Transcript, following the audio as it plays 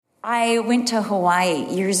I went to Hawaii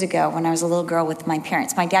years ago when I was a little girl with my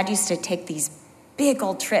parents. My dad used to take these big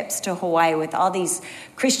old trips to Hawaii with all these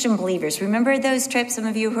Christian believers. Remember those trips, some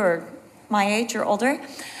of you who are my age or older?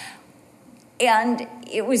 And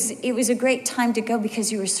it was a great time to go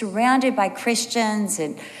because you were surrounded by Christians,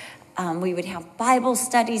 and we would have Bible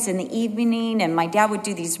studies in the evening, and my dad would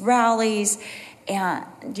do these rallies,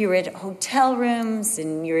 and you were at hotel rooms,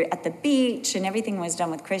 and you're at the beach, and everything was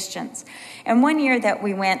done with Christians. And one year that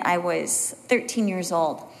we went, I was 13 years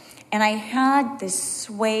old, and I had this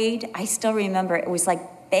suede, I still remember, it was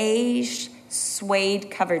like beige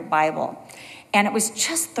suede covered Bible. And it was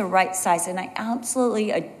just the right size, and I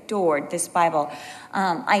absolutely adored this Bible.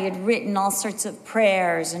 I had written all sorts of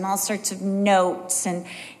prayers and all sorts of notes, and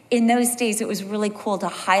in those days, it was really cool to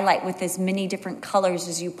highlight with as many different colors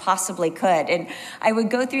as you possibly could. And I would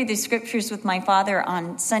go through the scriptures with my father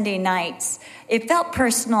on Sunday nights. It felt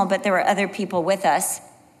personal, but there were other people with us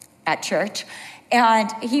at church.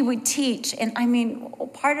 And he would teach. And I mean,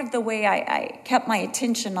 part of the way I kept my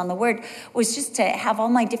attention on the word was just to have all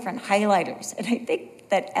my different highlighters. And I think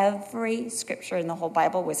that every scripture in the whole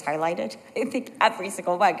Bible was highlighted. I think every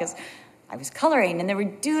single one, because I was coloring and there were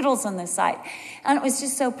doodles on the side. And it was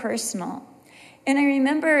just so personal. And I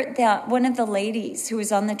remember that one of the ladies who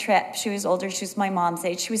was on the trip, she was older, she was my mom's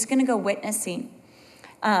age, she was going to go witnessing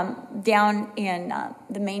down in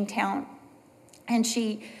the main town. And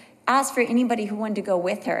she asked for anybody who wanted to go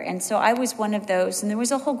with her. And so I was one of those, and there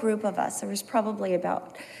was a whole group of us. There was probably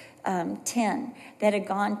about 10 that had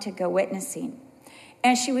gone to go witnessing.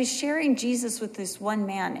 And she was sharing Jesus with this one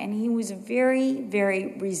man, and he was very,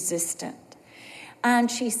 very resistant. And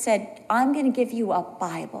she said, I'm going to give you a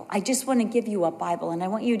Bible. I just want to give you a Bible, and I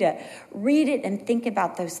want you to read it and think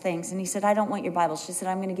about those things. And he said, I don't want your Bible. She said,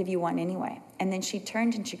 I'm going to give you one anyway. And then she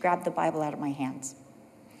turned and she grabbed the Bible out of my hands.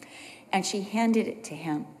 And she handed it to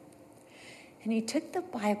him. And he took the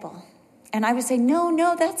Bible, and I would say,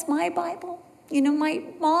 no, that's my Bible. You know, my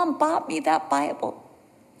mom bought me that Bible.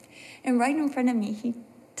 And right in front of me, he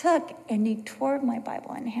took and he tore my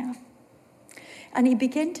Bible in half. And he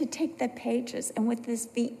began to take the pages, and with this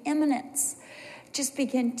vehemence, just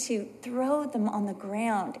began to throw them on the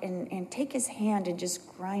ground and take his hand and just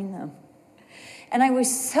grind them. And I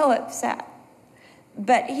was so upset.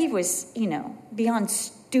 But he was, beyond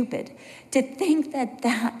stupid to think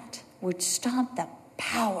that would stop the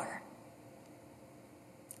power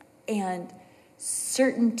and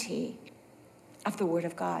certainty of the Word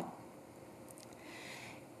of God.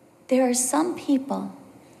 There are some people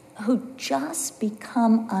who just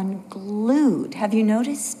become unglued, have you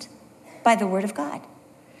noticed, by the Word of God.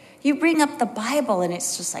 You bring up the Bible and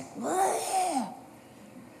it's just like, whoa.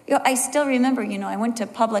 I still remember, I went to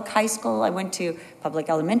public high school, I went to public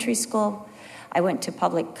elementary school, I went to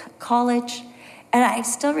public college, and I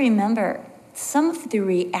still remember some of the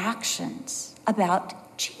reactions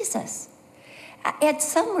about Jesus. And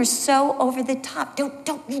some were so over the top. Don't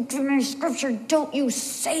you do scripture. Don't you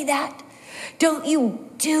say that. Don't you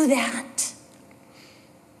do that.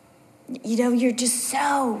 You're just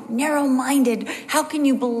so narrow-minded. How can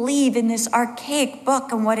you believe in this archaic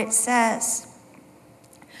book and what it says?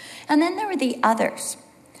 And then there were the others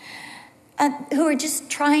who were just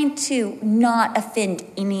trying to not offend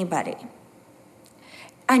anybody,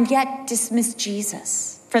 and yet dismiss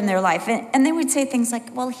Jesus from their life. And they would say things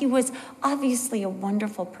like, well, he was obviously a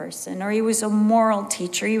wonderful person, or he was a moral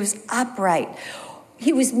teacher, he was upright,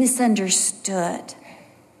 he was misunderstood.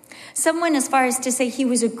 Some went as far as to say he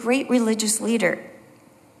was a great religious leader.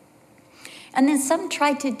 And then some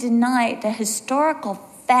tried to deny the historical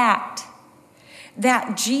fact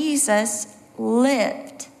that Jesus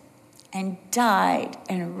lived and died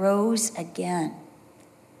and rose again.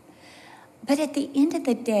 But at the end of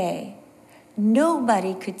the day,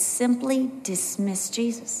 nobody could simply dismiss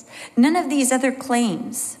Jesus. None of these other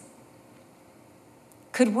claims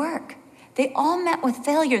could work. They all met with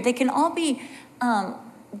failure. They can all be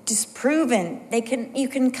disproven. You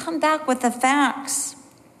can come back with the facts.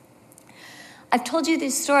 I've told you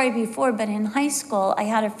this story before, but in high school, I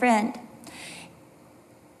had a friend,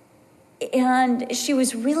 and she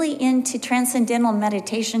was really into transcendental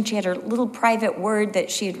meditation. She had her little private word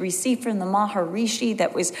that she had received from the Maharishi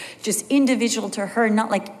that was just individual to her,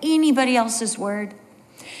 not like anybody else's word.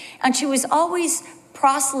 And she was always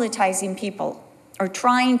proselytizing people, or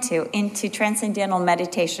trying to, into transcendental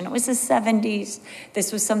meditation. It was the 70s.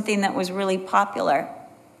 This was something that was really popular.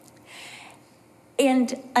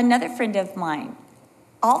 And another friend of mine,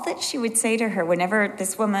 all that she would say to her whenever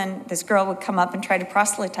this girl would come up and try to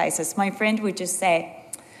proselytize us, my friend would just say,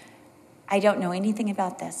 I don't know anything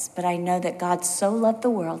about this, but I know that God so loved the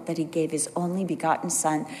world that he gave his only begotten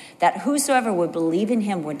Son, that whosoever would believe in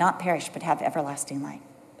him would not perish but have everlasting life.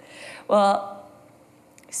 Well,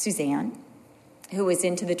 Suzanne, who was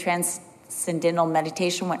into the transcendental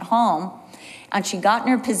meditation, went home, and she got in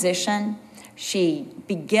her position. She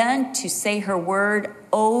began to say her word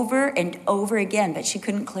over and over again, but she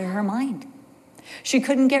couldn't clear her mind. She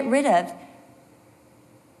couldn't get rid of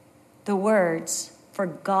the words, "For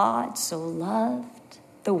God so loved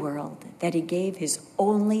the world that he gave his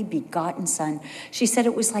only begotten Son." She said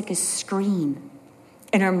it was like a screen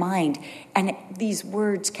in her mind, and these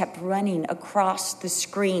words kept running across the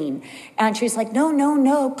screen. And she was like,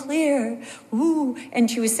 no, clear. Ooh.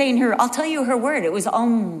 And she was saying I'll tell you her word. It was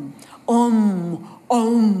and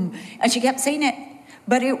she kept saying it,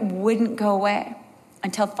 but it wouldn't go away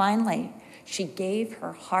until finally she gave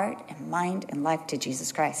her heart and mind and life to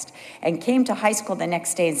Jesus Christ and came to high school the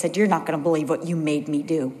next day and said, "You're not going to believe what you made me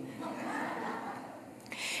do."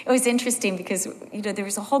 It was interesting because, there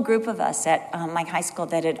was a whole group of us at my high school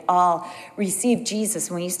that had all received Jesus,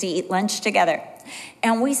 and we used to eat lunch together.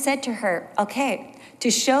 And we said to her, "Okay, to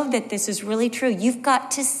show that this is really true, you've got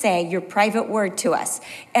to say your private word to us."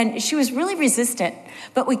 And she was really resistant.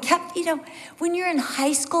 But we kept, when you're in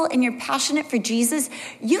high school and you're passionate for Jesus,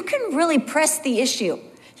 you can really press the issue.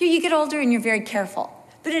 You get older and you're very careful.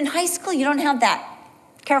 But in high school, you don't have that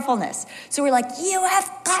carefulness. So we're like, "You have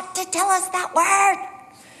got to tell us that word."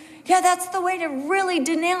 Yeah, that's the way to really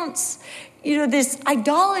denounce, this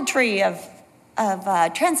idolatry of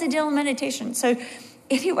transcendental meditation. So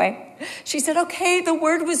anyway, she said, "Okay, the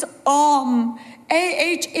word was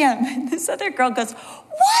AHM." And this other girl goes,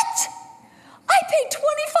 "What? I paid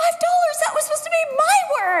 $25. That was supposed to be my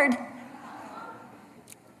word."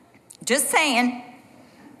 Just saying.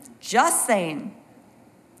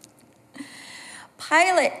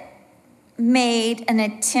 Pilate made an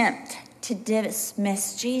attempt to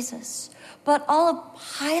dismiss Jesus. But all of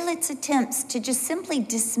Pilate's attempts to just simply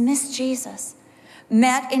dismiss Jesus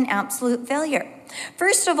met in absolute failure.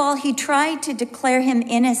 First of all, he tried to declare him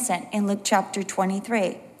innocent in Luke chapter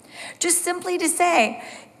 23. Just simply to say,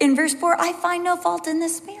 in verse 4, "I find no fault in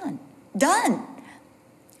this man." Done.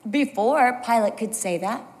 Before Pilate could say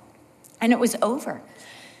that, and it was over.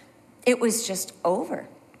 It was just over.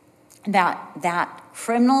 That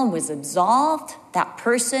criminal was absolved. That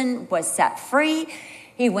person was set free.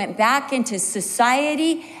 He went back into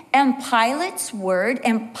society, and Pilate's word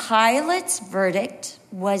and Pilate's verdict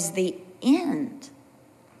was the end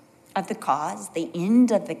of the cause, the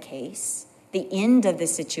end of the case, the end of the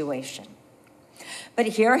situation. But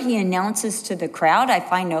here he announces to the crowd, "I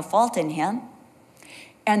find no fault in him."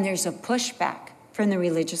 And there's a pushback from the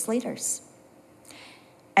religious leaders.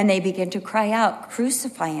 And they begin to cry out,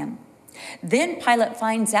 "Crucify him." Then Pilate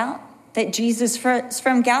finds out that Jesus is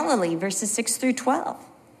from Galilee, verses 6 through 12.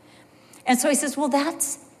 And so he says, well,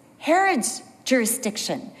 that's Herod's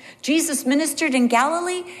jurisdiction. Jesus ministered in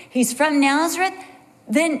Galilee. He's from Nazareth.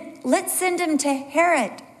 Then let's send him to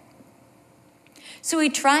Herod. So he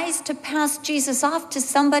tries to pass Jesus off to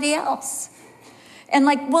somebody else. And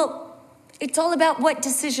it's all about what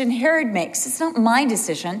decision Herod makes. It's not my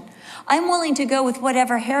decision. I'm willing to go with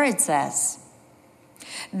whatever Herod says.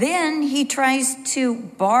 Then he tries to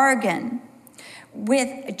bargain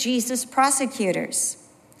with Jesus' prosecutors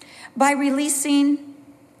by releasing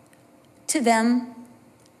to them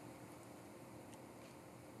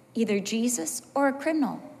either Jesus or a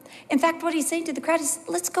criminal. In fact, what he's saying to the crowd is,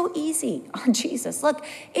 let's go easy on Jesus. Look,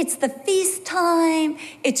 it's the feast time.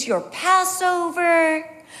 It's your Passover.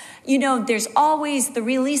 There's always the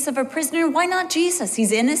release of a prisoner. Why not Jesus?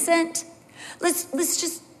 He's innocent. Let's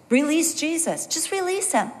just release Jesus. Just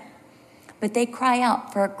release him. But they cry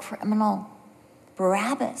out for a criminal,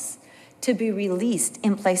 Barabbas, to be released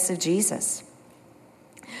in place of Jesus.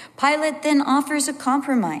 Pilate then offers a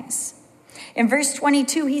compromise. In verse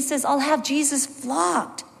 22, he says, "I'll have Jesus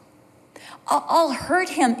flogged. I'll hurt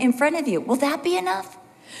him in front of you. Will that be enough?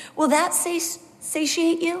 Will that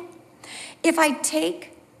satiate you? If I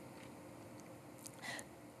take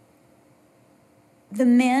the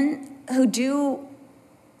men who do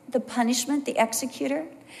the punishment, the executor,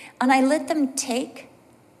 and I let them take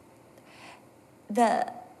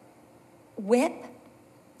the whip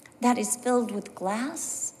that is filled with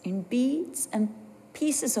glass and beads and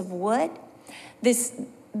pieces of wood,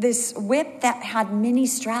 this whip that had many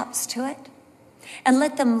straps to it, and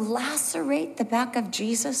let them lacerate the back of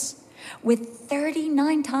Jesus with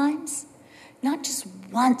 39 times, not just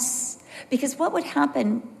once. Because what would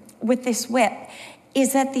happen with this whip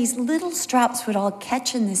is that these little straps would all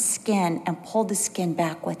catch in the skin and pull the skin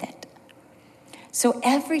back with it. So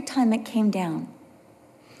every time it came down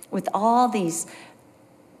with all these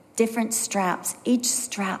different straps, each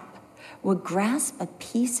strap would grasp a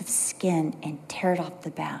piece of skin and tear it off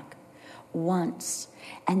the back once.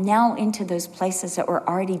 And now into those places that were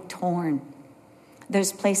already torn,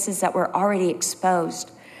 those places that were already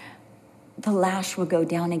exposed, the lash would go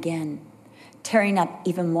down again, tearing up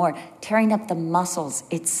even more, tearing up the muscles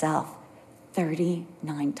itself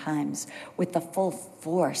 39 times with the full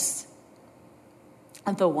force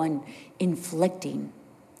of the one inflicting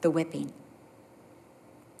the whipping.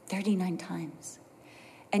 39 times.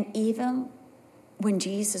 And even when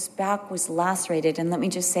Jesus' back was lacerated, and let me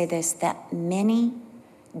just say this, that many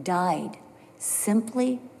died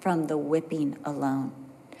simply from the whipping alone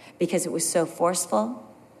because it was so forceful.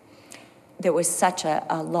 There was such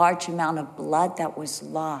a large amount of blood that was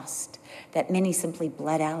lost that many simply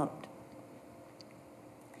bled out.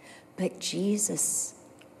 But Jesus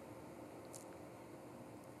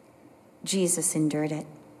endured it.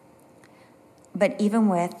 But even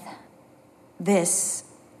with this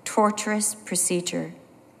torturous procedure,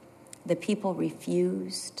 the people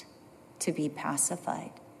refused to be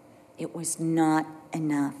pacified. It was not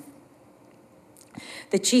enough.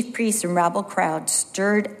 The chief priests and rabble crowd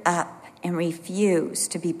stirred up and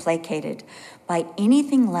refused to be placated by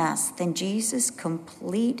anything less than Jesus'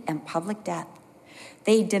 complete and public death.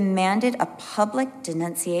 They demanded a public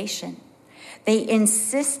denunciation. They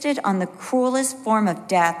insisted on the cruelest form of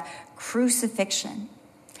death, crucifixion.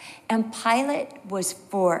 And Pilate was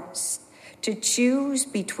forced to choose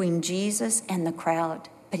between Jesus and the crowd,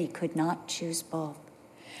 but he could not choose both.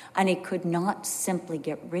 And he could not simply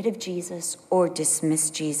get rid of Jesus or dismiss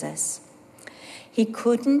Jesus. He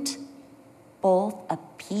couldn't both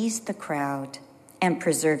appease the crowd and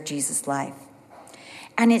preserve Jesus' life.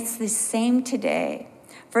 And it's the same today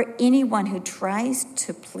for anyone who tries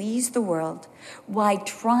to please the world while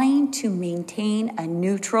trying to maintain a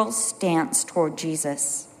neutral stance toward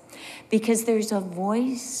Jesus. Because there's a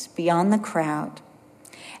voice beyond the crowd,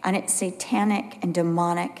 and it's satanic and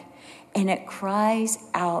demonic, and it cries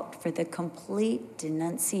out for the complete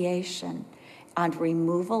denunciation and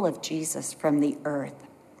removal of Jesus from the earth.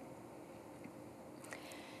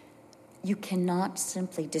 You cannot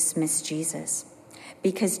simply dismiss Jesus,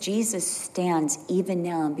 because Jesus stands even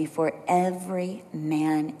now before every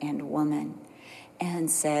man and woman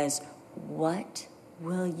and says, "What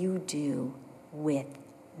will you do with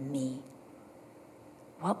me?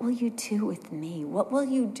 What will you do with me? What will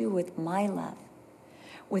you do with my love,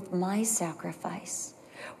 with my sacrifice,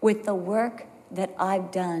 with the work that I've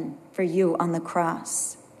done for you on the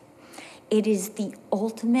cross?" It is the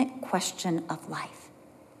ultimate question of life.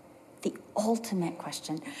 The ultimate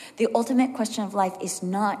question. The ultimate question of life is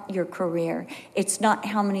not your career. It's not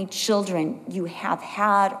how many children you have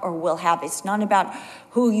had or will have. It's not about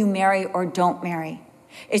who you marry or don't marry.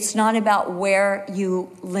 It's not about where you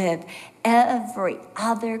live. Every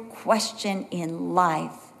other question in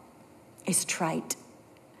life is trite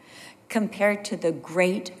compared to the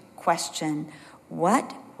great question,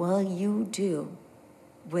 what will you do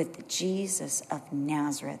with Jesus of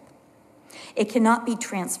Nazareth? It cannot be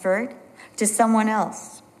transferred to someone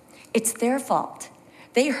else. It's their fault.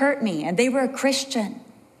 They hurt me and they were a Christian.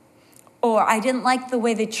 Or I didn't like the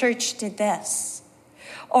way the church did this.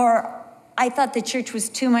 Or I thought the church was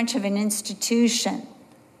too much of an institution.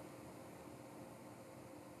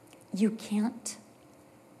 You can't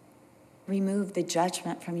remove the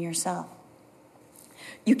judgment from yourself.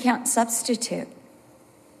 You can't substitute.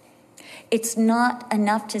 It's not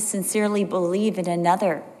enough to sincerely believe in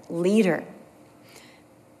another leader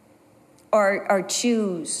or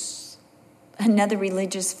choose another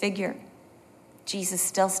religious figure. Jesus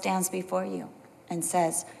still stands before you and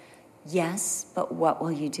says, "Yes, but what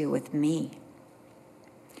will you do with me?"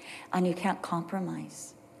 And you can't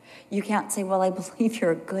compromise. You can't say, "Well, I believe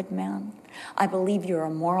you're a good man. I believe you're a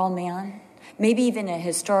moral man." Maybe even a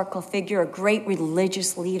historical figure, a great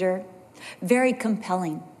religious leader, very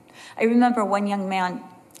compelling. I remember one young man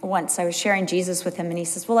once, I was sharing Jesus with him, and he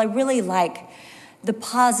says, "Well, I really like the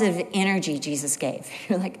positive energy Jesus gave."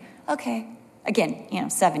 You're like, okay. Again,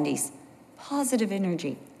 70s. Positive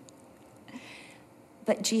energy.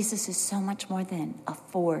 But Jesus is so much more than a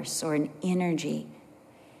force or an energy.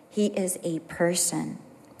 He is a person.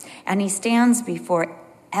 And he stands before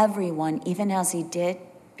everyone, even as he did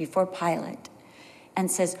before Pilate,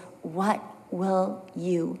 and says, "What will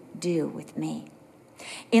you do with me?"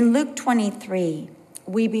 In Luke 23,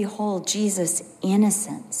 we behold Jesus'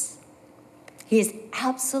 innocence. He is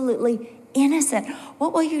absolutely innocent.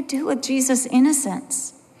 What will you do with Jesus'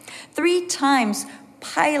 innocence? 3 times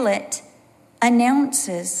Pilate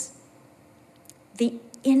announces the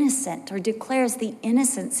innocent, or declares the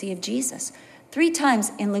innocency of Jesus. 3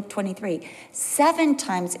 times in Luke 23. 7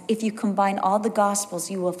 times, if you combine all the Gospels,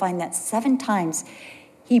 you will find that 7 times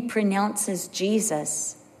he pronounces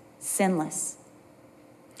Jesus sinless.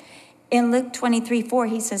 In Luke 23:4,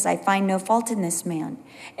 he says, I find no fault in this man.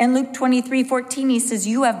 In Luke 23:14, he says,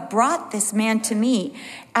 you have brought this man to me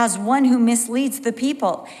as one who misleads the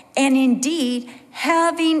people. And indeed,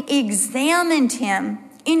 having examined him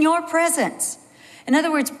in your presence. In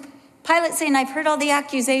other words, Pilate saying, I've heard all the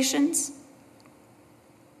accusations.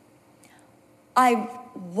 I've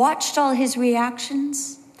watched all his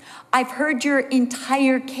reactions. I've heard your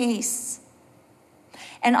entire case.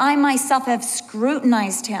 And I myself have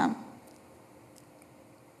scrutinized him.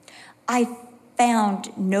 I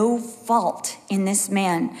found no fault in this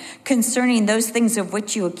man concerning those things of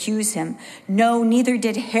which you accuse him. No, neither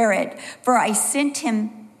did Herod, for I sent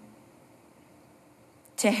him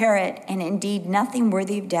to Herod, and indeed nothing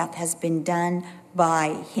worthy of death has been done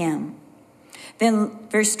by him. Then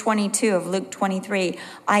verse 22 of Luke 23,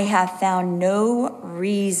 I have found no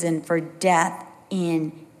reason for death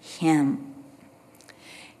in him.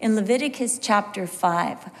 In Leviticus chapter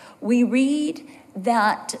 5, we read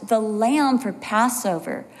that the lamb for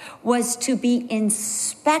Passover was to be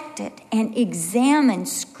inspected and examined,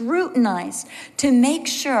 scrutinized, to make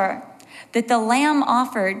sure that the lamb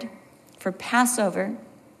offered for Passover,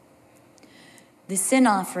 the sin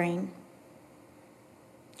offering,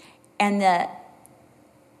 and the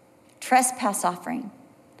trespass offering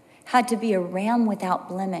had to be a ram without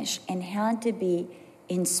blemish and had to be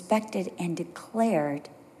inspected and declared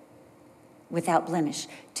without blemish,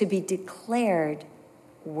 to be declared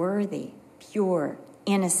worthy, pure,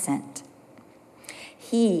 innocent.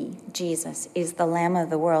 He, Jesus, is the Lamb of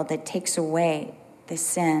the world that takes away the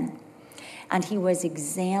sin. And he was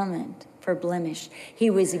examined for blemish. He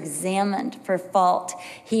was examined for fault.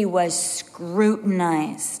 He was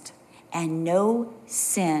scrutinized, and no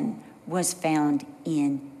sin was found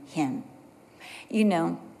in him. You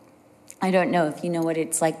know, I don't know if you know what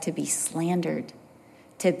it's like to be slandered,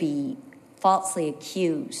 to be falsely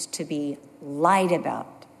accused, to be lied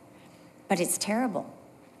about. But it's terrible.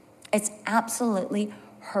 It's absolutely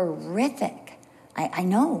horrific. I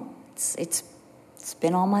know. It's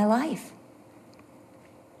been all my life.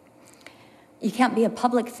 You can't be a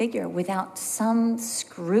public figure without some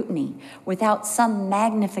scrutiny, without some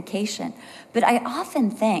magnification. But I often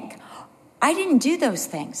think, I didn't do those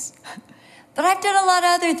things, but I've done a lot of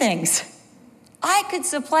other things. I could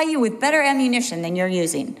supply you with better ammunition than you're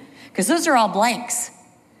using, because those are all blanks.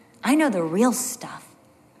 I know the real stuff.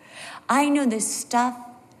 I know the stuff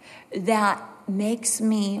that makes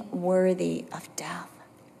me worthy of death.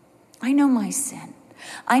 I know my sin.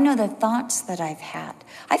 I know the thoughts that I've had.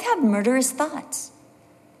 I've had murderous thoughts.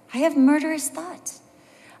 I have murderous thoughts.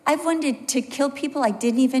 I've wanted to kill people I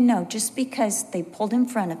didn't even know just because they pulled in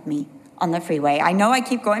front of me on the freeway. I know I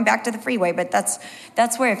keep going back to the freeway, but that's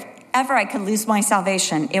where if ever I could lose my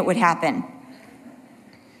salvation, it would happen.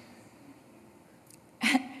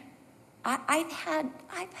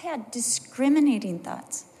 I've had discriminating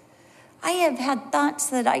thoughts. I have had thoughts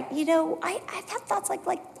that I've had thoughts like,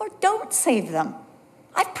 Lord, don't save them.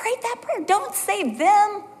 I've prayed that prayer. Don't save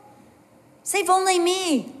them. Save only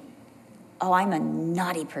me. Oh, I'm a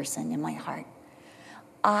naughty person in my heart.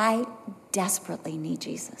 I desperately need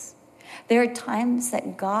Jesus. There are times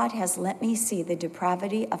that God has let me see the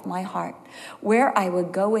depravity of my heart, where I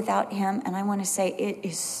would go without him, and I want to say it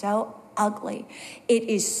is so ugly. It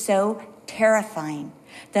is so terrifying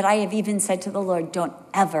that I have even said to the Lord, don't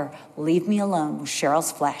ever leave me alone with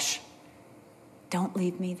Cheryl's flesh. Don't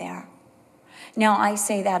leave me there. Now, I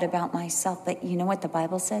say that about myself, but you know what the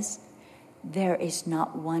Bible says? There is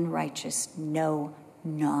not one righteous, no,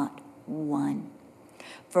 not one.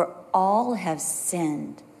 For all have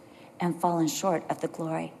sinned and fallen short of the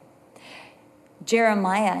glory.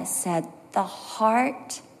 Jeremiah said, the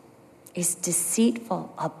heart is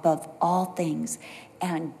deceitful above all things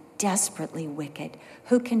and desperately wicked.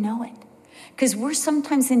 Who can know it? Because we're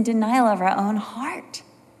sometimes in denial of our own heart.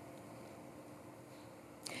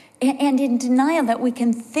 And in denial that we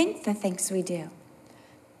can think the things we do.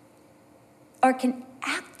 Or can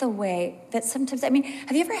act the way that sometimes, have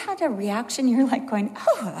you ever had a reaction you're like going,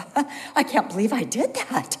 oh, I can't believe I did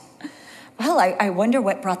that. Well, I wonder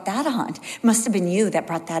what brought that on. It must have been you that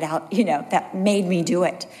brought that out, that made me do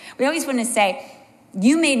it. We always want to say,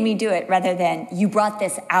 you made me do it rather than you brought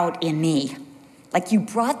this out in me. Like you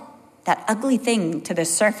brought that ugly thing to the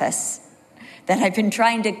surface that I've been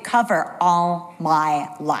trying to cover all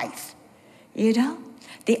my life.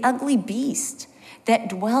 The ugly beast that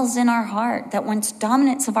dwells in our heart, that wants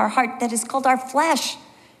dominance of our heart, that is called our flesh.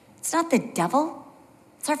 It's not the devil,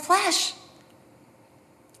 it's our flesh.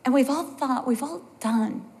 And we've all thought, we've all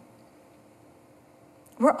done.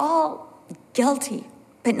 We're all guilty,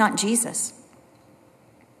 but not Jesus.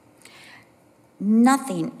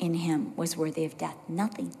 Nothing in him was worthy of death,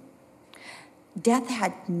 nothing. Death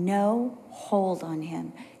had no hold on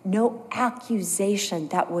him, no accusation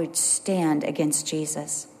that would stand against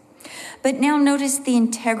Jesus. But now notice the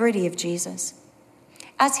integrity of Jesus.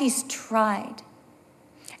 As he's tried,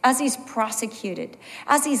 as he's prosecuted,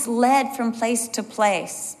 as he's led from place to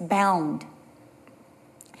place, bound,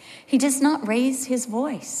 he does not raise his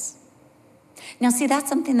voice. Now see, that's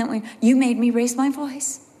something that you made me raise my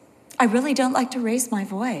voice. I really don't like to raise my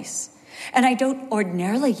voice. And I don't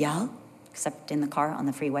ordinarily yell, except in the car on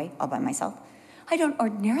the freeway all by myself. I don't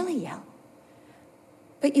ordinarily yell.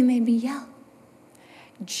 But you made me yell.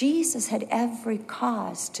 Jesus had every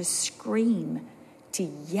cause to scream, to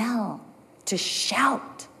yell, to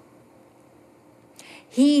shout.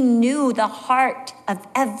 He knew the heart of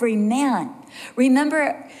every man.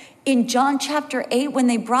 Remember in John chapter 8 when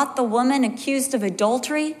they brought the woman accused of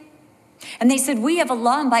adultery? And they said, we have a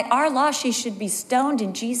law, and by our law she should be stoned.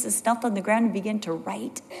 And Jesus knelt on the ground and began to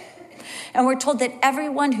write. And we're told that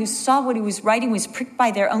everyone who saw what he was writing was pricked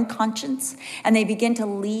by their own conscience, and they began to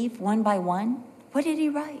leave one by one. What did he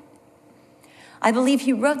write? I believe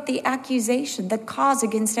he wrote the accusation, the cause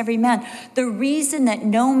against every man. The reason that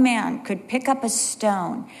no man could pick up a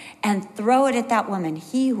stone and throw it at that woman,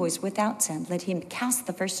 he who was without sin, let him cast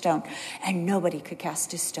the first stone. And nobody could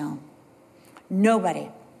cast a stone. Nobody.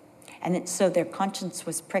 And so their conscience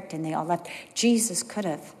was pricked and they all left. Jesus could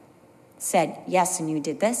have said, yes, and you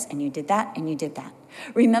did this, and you did that, and you did that.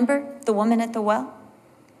 Remember the woman at the well?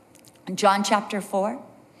 In John chapter 4?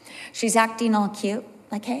 She's acting all cute,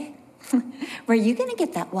 like, hey, where are you going to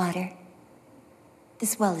get that water?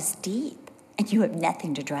 This well is deep, and you have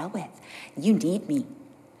nothing to draw with. You need me.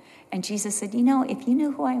 And Jesus said, if you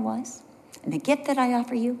knew who I was, and the gift that I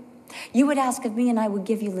offer you, you would ask of me, and I would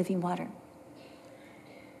give you living water.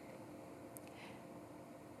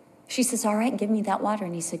 She says, all right, give me that water.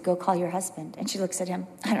 And he said, go call your husband. And she looks at him.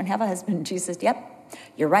 I don't have a husband. And she says, yep,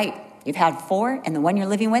 you're right. You've had 4, and the one you're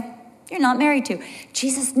living with, you're not married to.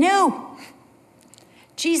 Jesus knew.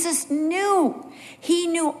 Jesus knew. He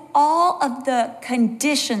knew all of the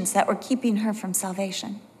conditions that were keeping her from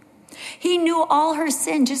salvation. He knew all her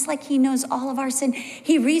sin, just like he knows all of our sin.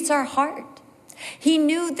 He reads our heart. He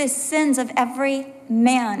knew the sins of every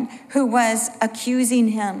man who was accusing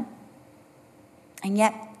him. And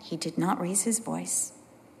yet, he did not raise his voice.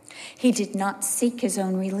 He did not seek his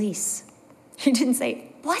own release. He didn't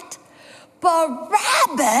say, what?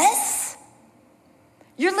 Barabbas?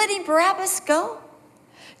 You're letting Barabbas go?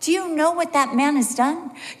 Do you know what that man has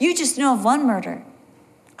done? You just know of one murder.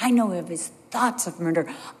 I know of his thoughts of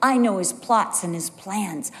murder. I know his plots and his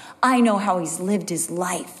plans. I know how he's lived his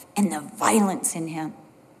life and the violence in him.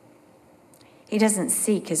 He doesn't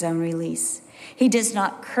seek his own release. He does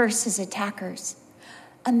not curse his attackers.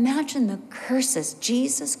 Imagine the curses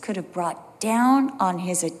Jesus could have brought down on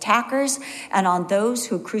his attackers and on those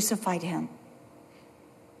who crucified him.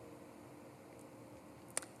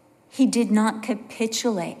 He did not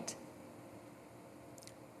capitulate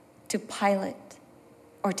to Pilate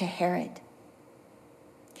or to Herod.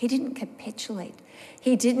 He didn't capitulate.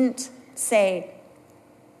 He didn't say,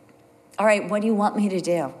 all right, what do you want me to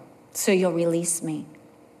do so you'll release me?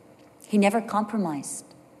 He never compromised.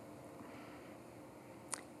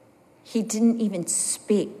 He didn't even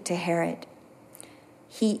speak to Herod.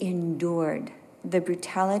 He endured the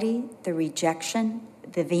brutality, the rejection,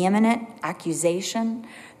 the vehement accusation,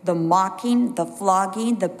 the mocking, the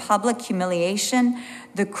flogging, the public humiliation,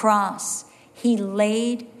 the cross. He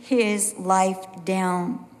laid his life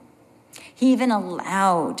down. He even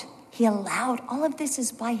allowed, all of this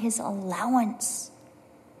is by his allowance.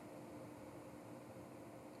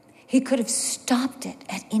 He could have stopped it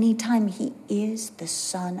at any time. He is the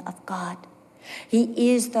Son of God.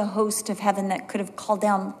 He is the host of heaven that could have called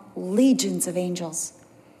down legions of angels.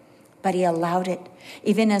 But he allowed it.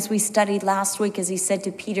 Even as we studied last week, as he said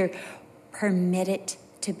to Peter, permit it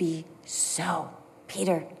to be so.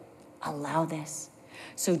 Peter, allow this.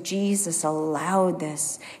 So Jesus allowed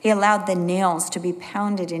this. He allowed the nails to be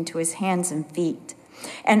pounded into his hands and feet.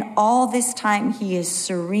 And all this time he is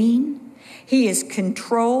serene. He is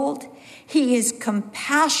controlled. He is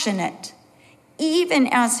compassionate, even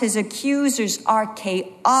as his accusers are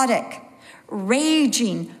chaotic,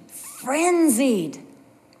 raging, frenzied.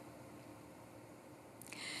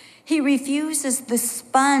 He refuses the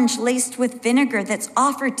sponge laced with vinegar that's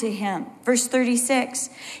offered to him. Verse 36,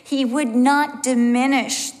 he would not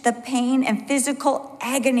diminish the pain and physical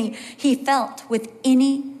agony he felt with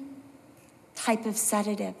any type of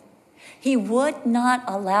sedative. He would not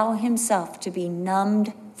allow himself to be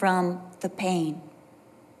numbed from the pain.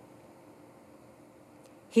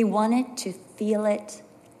 He wanted to feel it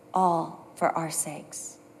all for our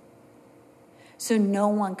sakes. So no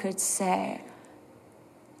one could say,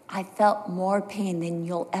 I felt more pain than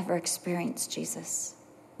you'll ever experience, Jesus.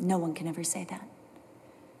 No one can ever say that.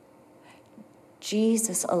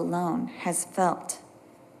 Jesus alone has felt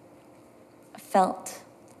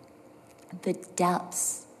the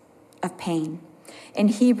depths of pain. In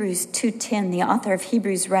Hebrews 2:10, the author of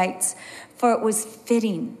Hebrews writes, for it was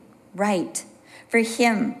fitting, right, for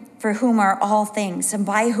him for whom are all things and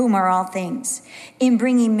by whom are all things, in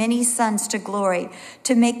bringing many sons to glory,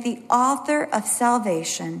 to make the author of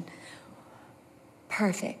salvation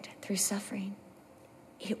perfect through suffering.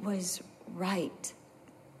 It was right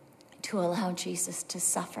to allow Jesus to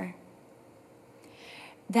suffer.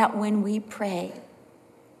 That when we pray,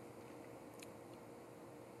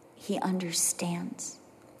 he understands.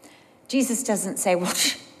 Jesus doesn't say, well,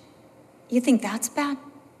 you think that's bad?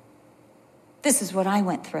 This is what I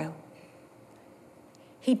went through.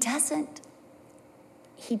 He doesn't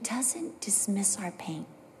dismiss our pain.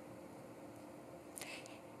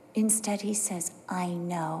 Instead, he says, I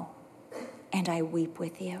know, and I weep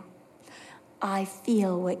with you. I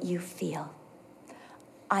feel what you feel.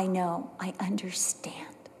 I know, I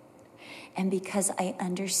understand. And because I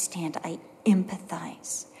understand, I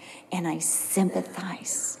empathize and I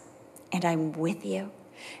sympathize and I'm with you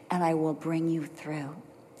and I will bring you through.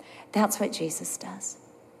 That's what Jesus does.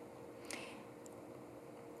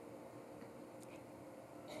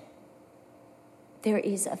 There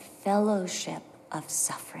is a fellowship of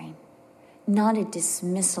suffering, not a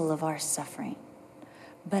dismissal of our suffering,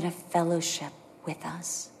 but a fellowship with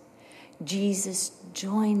us. Jesus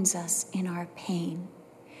joins us in our pain,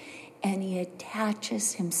 and he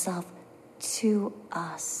attaches himself to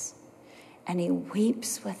us, and he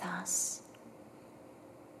weeps with us.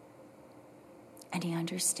 And he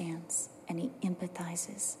understands, and he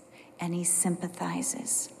empathizes, and he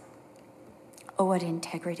sympathizes. Oh, what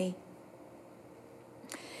integrity.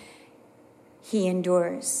 He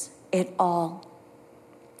endures it all.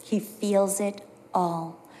 He feels it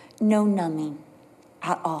all. No numbing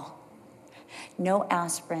at all. No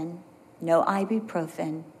aspirin, no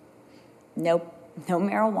ibuprofen, no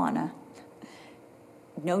marijuana,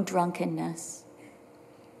 no drunkenness.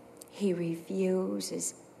 He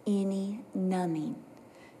refuses any numbing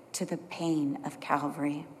to the pain of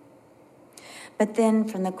Calvary. But then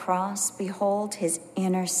from the cross, behold his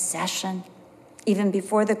intercession, even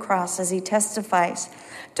before the cross, as he testifies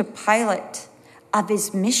to Pilate of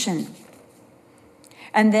his mission.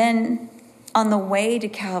 And then on the way to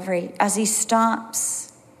Calvary, as he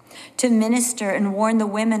stops to minister and warn the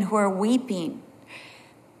women who are weeping,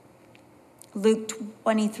 Luke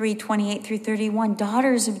 23:28-31,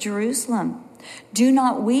 daughters of Jerusalem, do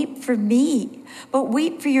not weep for me, but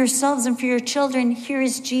weep for yourselves and for your children. Here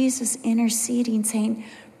is Jesus interceding, saying,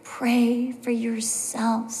 pray for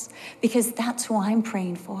yourselves, because that's who I'm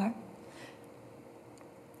praying for.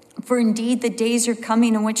 For indeed, the days are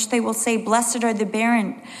coming in which they will say, blessed are the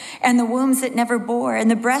barren, and the wombs that never bore,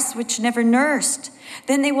 and the breasts which never nursed.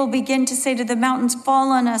 Then they will begin to say to the mountains,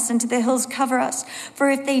 fall on us, and to the hills, cover us.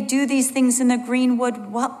 For if they do these things in the green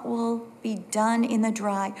wood, what will be done in the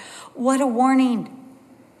dry? What a warning.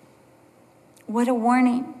 What a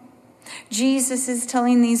warning. Jesus is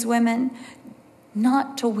telling these women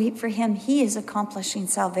not to weep for him. He is accomplishing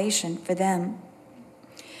salvation for them.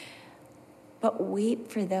 But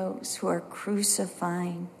weep for those who are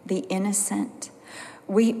crucifying the innocent.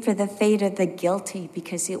 Weep for the fate of the guilty,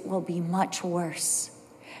 because it will be much worse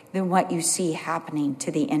than what you see happening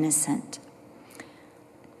to the innocent.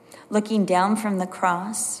 Looking down from the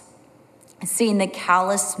cross, seeing the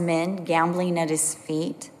callous men gambling at his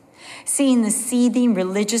feet, seeing the seething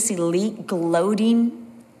religious elite gloating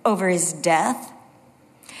over his death,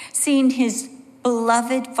 seeing his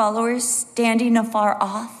beloved followers standing afar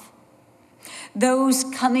off, those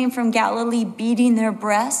coming from Galilee beating their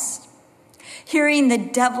breasts, hearing the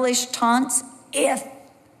devilish taunts, if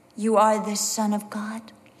you are the Son of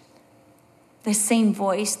God. The same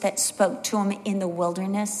voice that spoke to him in the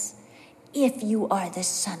wilderness, if you are the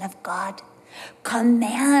Son of God,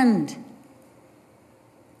 command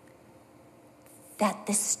that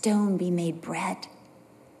the stone be made bread.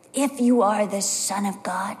 If you are the Son of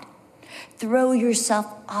God, throw yourself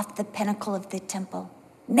off the pinnacle of the temple.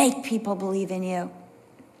 Make people believe in you.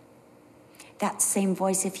 that same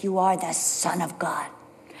voice, if you are the Son of God,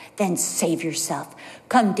 then save yourself.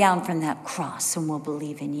 Come down from that cross and we'll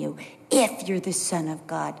believe in you. If you're the Son of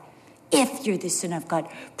God, if you're the Son of God,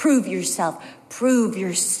 prove yourself, prove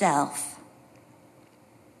yourself.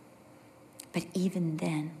 But even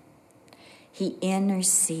then, he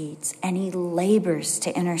intercedes and he labors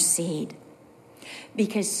to intercede,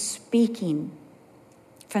 because speaking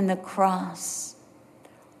from the cross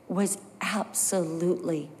was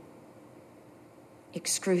absolutely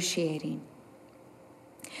excruciating.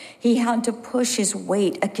 He had to push his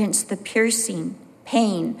weight against the piercing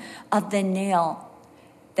pain of the nail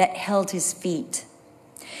that held his feet.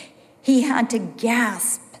 He had to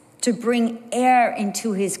gasp to bring air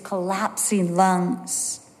into his collapsing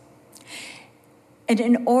lungs. And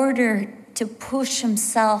in order to push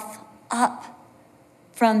himself up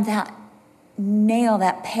from that nail,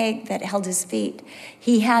 that peg that held his feet,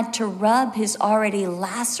 he had to rub his already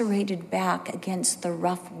lacerated back against the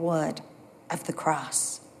rough wood of the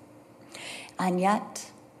cross. And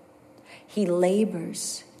yet, he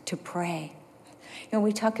labors to pray. You know,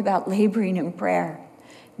 we talk about laboring in prayer.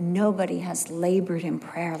 Nobody has labored in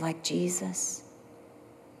prayer like Jesus.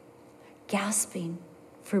 Gasping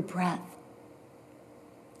for breath.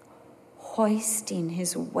 Hoisting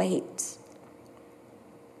his weight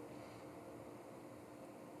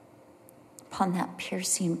upon that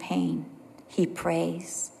piercing pain, he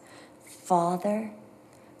prays, Father,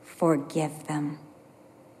 forgive them,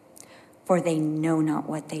 for they know not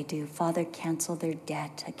what they do. Father, cancel their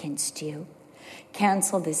debt against you.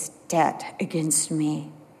 Cancel this debt against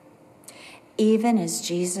me. Even as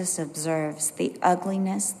Jesus observes the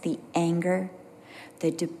ugliness, the anger,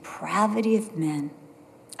 the depravity of men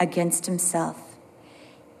against himself,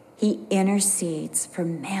 he intercedes for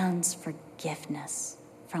man's forgiveness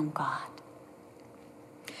from God.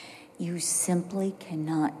 You simply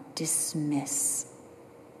cannot dismiss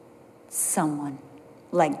someone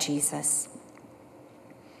like Jesus.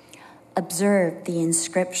 Observe the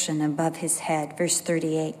inscription above his head, verse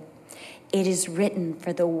 38. It is written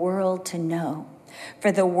for the world to know,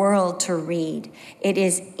 for the world to read. It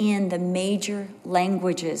is in the major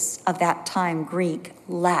languages of that time, Greek,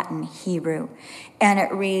 Latin, Hebrew. And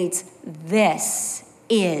it reads, this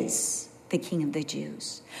is the King of the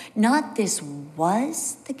Jews. Not this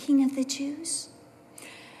was the King of the Jews.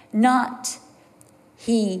 Not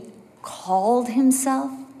he called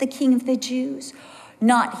himself the King of the Jews.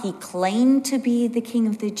 Not he claimed to be the King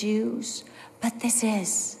of the Jews. But this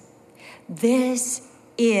is.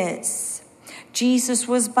 Jesus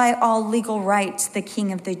was by all legal rights the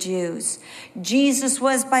King of the Jews. Jesus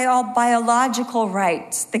was by all biological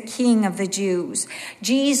rights the King of the Jews.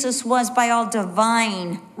 Jesus was by all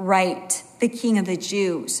divine right the King of the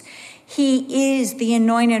Jews. He is the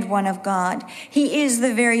anointed one of God. He is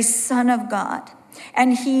the very Son of God.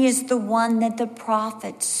 And he is the one that the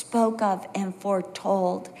prophets spoke of and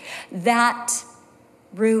foretold. That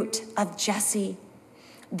root of Jesse,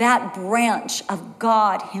 that branch of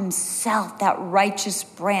God himself, that righteous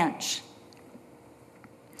branch.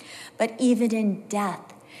 But even in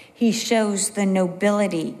death, he shows the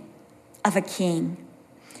nobility of a king.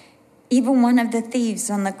 Even one of the thieves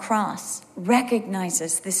on the cross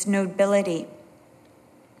recognizes this nobility.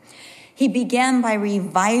 He began by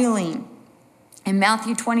reviling. In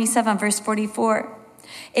Matthew 27, verse 44,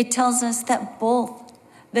 it tells us that both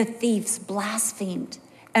the thieves blasphemed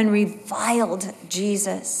and reviled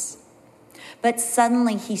Jesus. But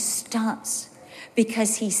suddenly he stops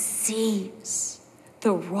because he sees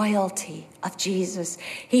the royalty of Jesus.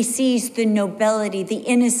 He sees the nobility, the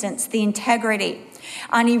innocence, the integrity.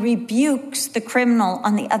 And he rebukes the criminal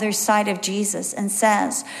on the other side of Jesus and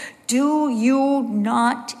says, do you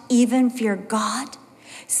not even fear God?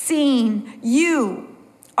 Seeing you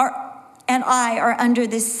and I are under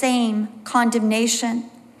the same condemnation.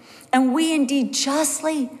 And we indeed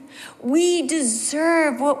justly, we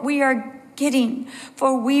deserve what we are getting,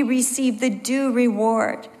 for we receive the due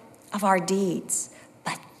reward of our deeds.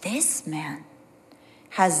 But this man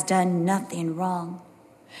has done nothing wrong.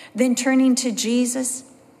 Then turning to Jesus,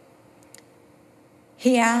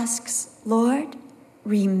 he asks, Lord,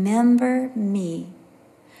 remember me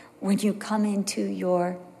when you come into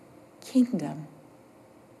your kingdom.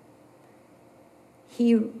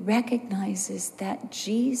 He recognizes that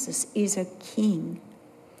Jesus is a king,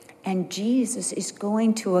 and Jesus is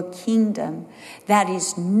going to a kingdom that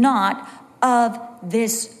is not of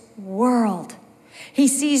this world. He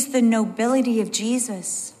sees the nobility of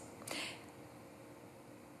Jesus,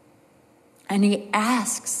 and he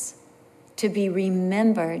asks to be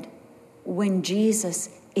remembered when Jesus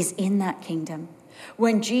is in that kingdom,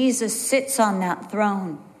 when Jesus sits on that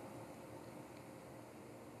throne.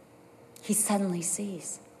 he suddenly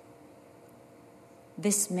sees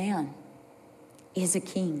this man is a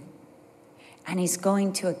king, and he's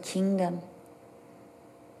going to a kingdom,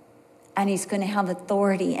 and he's going to have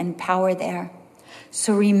authority and power there.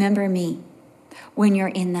 So remember me when you're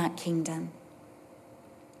in that kingdom.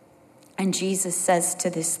 And Jesus says to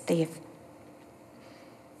this thief,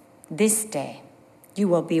 this day you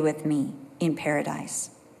will be with me in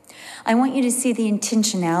paradise. I want you to see the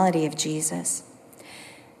intentionality of Jesus.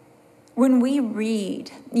 When we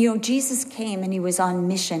read, Jesus came and he was on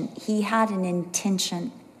mission. He had an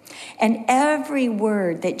intention. And every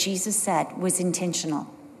word that Jesus said was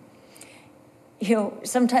intentional.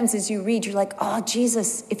 Sometimes as you read, you're like, oh,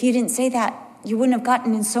 Jesus, if you didn't say that, you wouldn't have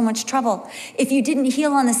gotten in so much trouble. If you didn't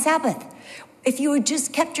heal on the Sabbath, if you had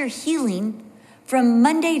just kept your healing from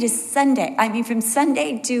Monday to Sunday, from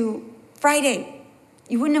Sunday to Friday,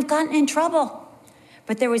 you wouldn't have gotten in trouble.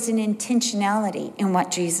 But there was an intentionality in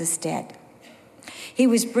what Jesus did. He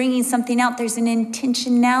was bringing something out. There's an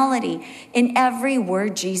intentionality in every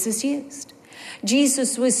word Jesus used.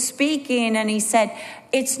 Jesus was speaking and he said,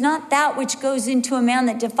 it's not that which goes into a man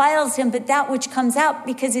that defiles him, but that which comes out,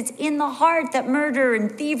 because it's in the heart that murder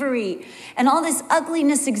and thievery and all this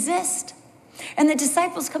ugliness exist. And the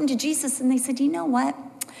disciples come to Jesus and they said, you know what?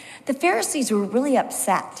 The Pharisees were really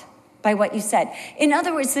upset by what you said. In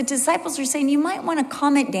other words, the disciples are saying, you might want to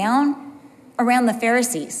calm it down around the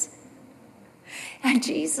Pharisees. And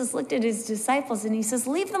Jesus looked at his disciples and he says,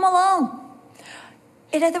 leave them alone.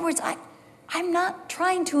 In other words, I'm not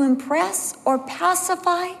trying to impress or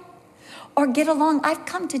pacify or get along. I've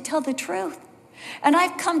come to tell the truth. And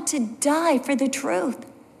I've come to die for the truth.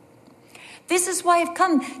 This is why I've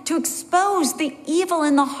come to expose the evil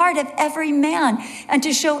in the heart of every man and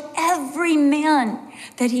to show every man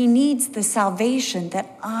that he needs the salvation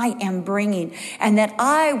that I am bringing and that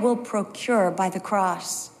I will procure by the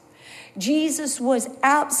cross. Jesus was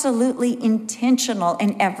absolutely intentional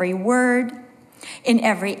in every word, in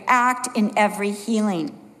every act, in every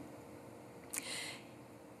healing.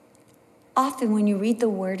 Often when you read the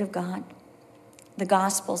Word of God, the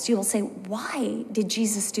Gospels, you will say, why did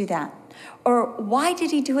Jesus do that? Or why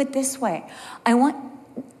did he do it this way? I want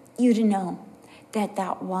you to know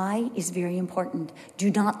that why is very important.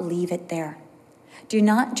 Do not leave it there. Do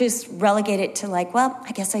not just relegate it to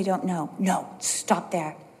I guess I don't know. No, stop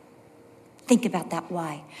there. Think about that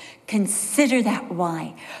why. Consider that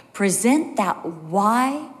why. Present that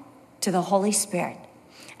why to the Holy Spirit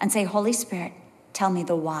and say, Holy Spirit, tell me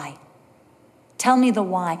the why. Tell me the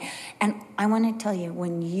why. And I want to tell you,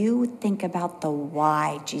 when you think about the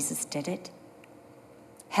why Jesus did it,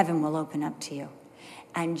 heaven will open up to you.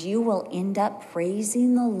 And you will end up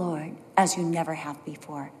praising the Lord as you never have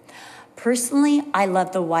before. Personally, I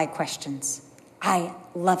love the why questions. I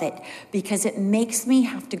love it because it makes me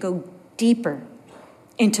have to go deeper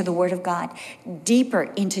into the Word of God, deeper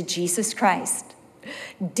into Jesus Christ,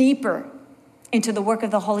 deeper into the work of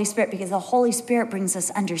the Holy Spirit, because the Holy Spirit brings us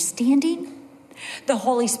understanding. The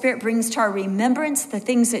Holy Spirit brings to our remembrance the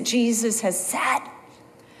things that Jesus has said.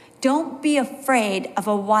 Don't be afraid of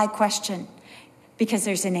a why question, because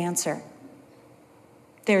there's an answer.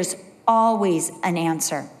 There's always an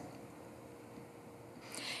answer.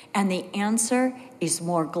 And the answer is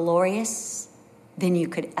more glorious than you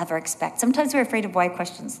could ever expect. Sometimes we're afraid of why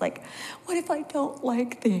questions like, what if I don't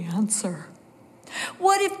like the answer?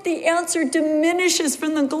 What if the answer diminishes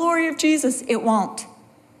from the glory of Jesus? It won't.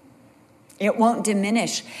 It won't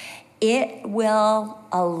diminish. It will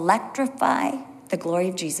electrify the glory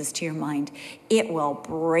of Jesus to your mind. It will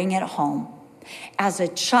bring it home. As a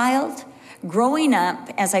child, growing up,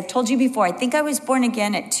 as I've told you before, I think I was born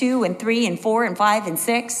again at 2 and 3 and 4 and 5 and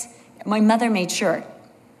 6. My mother made sure.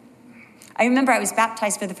 I remember I was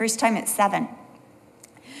baptized for the first time at 7.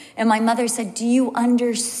 And my mother said, do you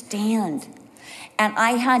understand? And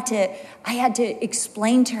I had to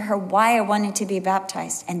explain to her why I wanted to be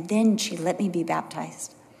baptized. And then she let me be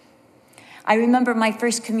baptized. I remember my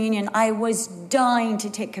first communion. I was dying to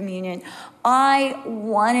take communion. I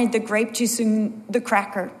wanted the grape juice and the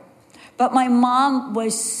cracker. But my mom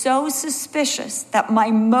was so suspicious that my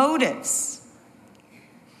motives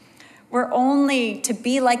were only to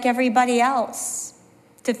be like everybody else,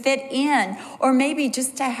 to fit in, or maybe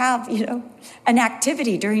just to have, an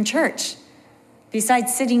activity during church.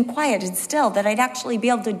 Besides sitting quiet and still, that I'd actually be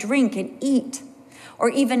able to drink and eat, or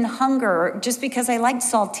even hunger, just because I liked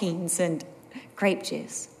saltines and grape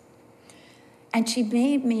juice. And she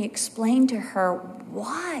made me explain to her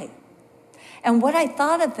why, and what I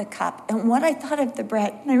thought of the cup, and what I thought of the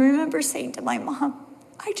bread. And I remember saying to my mom,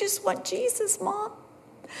 I just want Jesus, Mom.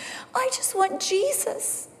 I just want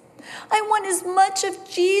Jesus. I want as much of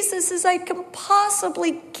Jesus as I can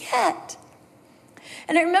possibly get.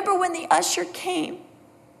 And I remember when the usher came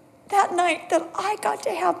that night that I got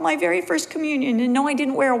to have my very first communion. And no, I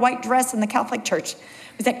didn't wear a white dress in the Catholic Church.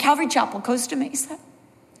 It was at Calvary Chapel, Costa Mesa.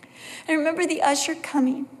 I remember the usher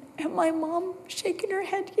coming and my mom shaking her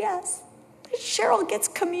head, yes, Cheryl gets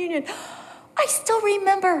communion. I still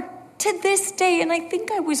remember to this day, and I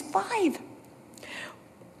think I was 5.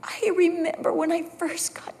 I remember when I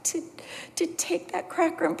first got to take that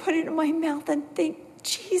cracker and put it in my mouth and think,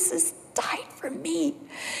 Jesus died for me.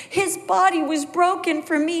 His body was broken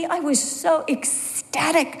for me. I was so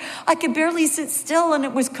ecstatic. I could barely sit still, and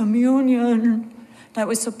it was communion. I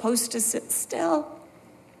was supposed to sit still.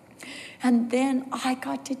 And then I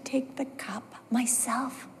got to take the cup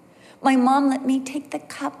myself. My mom let me take the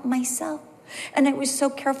cup myself. And I was so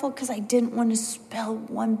careful because I didn't want to spill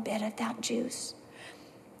one bit of that juice.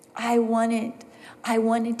 I wanted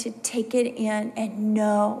to take it in and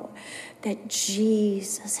know that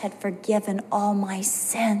Jesus had forgiven all my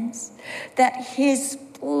sins, that his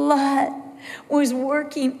blood was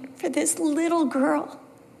working for this little girl.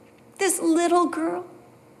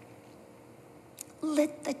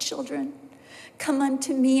 Let the children come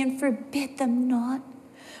unto me and forbid them not,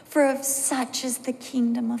 for of such is the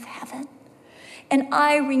kingdom of heaven. And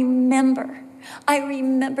I remember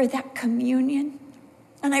that communion.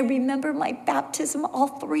 And I remember my baptism, all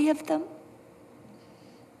 3 of them.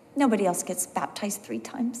 Nobody else gets baptized 3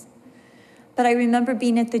 times. But I remember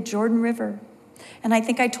being at the Jordan River. And I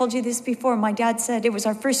think I told you this before. My dad said it was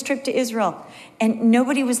our first trip to Israel. And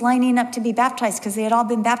nobody was lining up to be baptized because they had all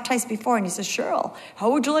been baptized before. And he says, Cheryl,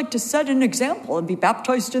 how would you like to set an example and be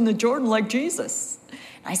baptized in the Jordan like Jesus? And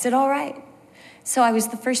I said, all right. So I was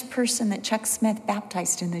the first person that Chuck Smith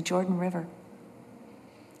baptized in the Jordan River.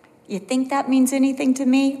 You think that means anything to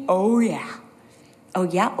me? Oh, yeah. Oh,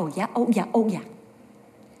 yeah, oh, yeah, oh, yeah, oh, yeah.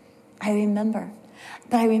 I remember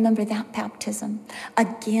that baptism.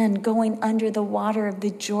 Again, going under the water of the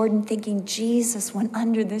Jordan, thinking Jesus went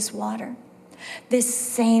under this water, this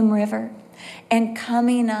same river, and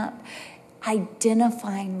coming up,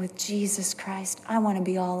 identifying with Jesus Christ. I want to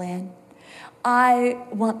be all in. I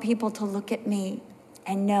want people to look at me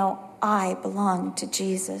and know I belong to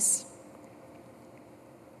Jesus.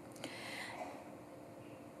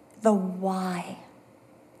 The why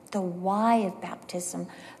of baptism,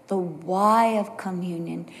 the why of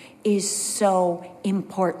communion is so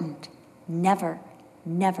important. Never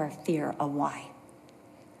fear a why.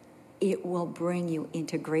 It will bring you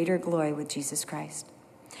into greater glory with Jesus Christ.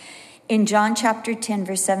 In John chapter 10,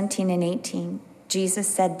 verse 17 and 18, Jesus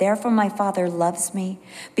said, therefore my Father loves me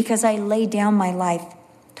because I lay down my life,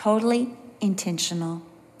 totally intentional,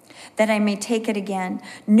 that I may take it again.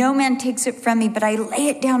 No man takes it from me, but I lay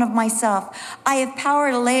it down of myself. I have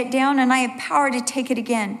power to lay it down, and I have power to take it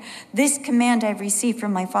again. This command I've received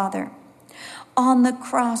from my Father. On the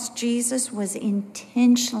cross, Jesus was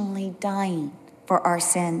intentionally dying for our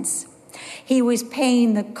sins. He was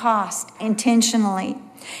paying the cost intentionally.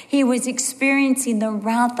 He was experiencing the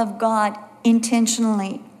wrath of God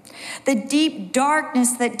intentionally. The deep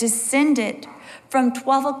darkness that descended from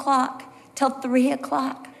 12 o'clock till 3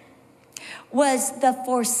 o'clock was the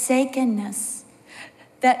forsakenness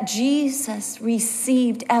that Jesus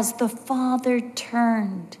received as the Father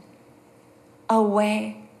turned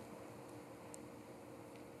away.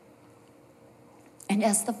 And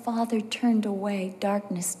as the Father turned away,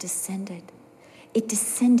 darkness descended. It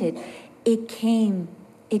descended. It came.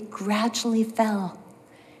 It gradually fell,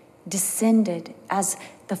 descended as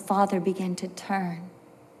the Father began to turn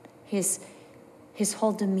his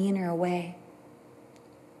whole demeanor away.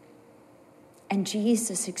 And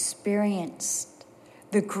Jesus experienced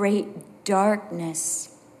the great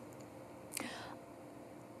darkness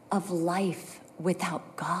of life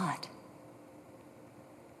without God.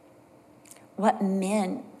 What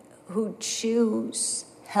men who choose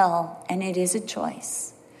hell, and it is a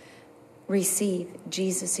choice, receive.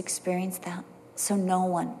 Jesus experienced that, so no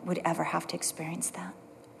one would ever have to experience that.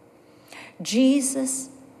 Jesus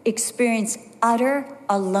experienced utter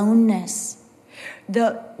aloneness.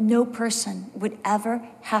 No person would ever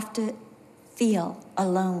have to feel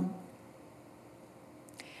alone.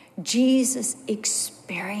 Jesus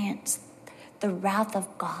experienced the wrath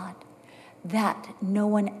of God that no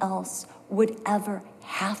one else would ever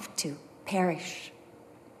have to perish.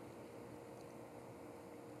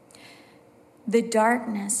 The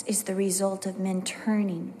darkness is the result of men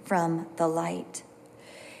turning from the light.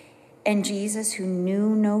 And Jesus, who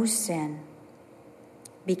knew no sin,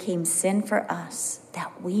 became sin for us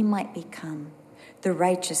that we might become the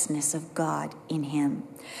righteousness of God in him.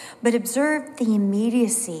 But observe the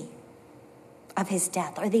immediacy of his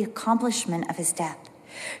death, or the accomplishment of his death.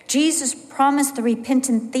 Jesus promised the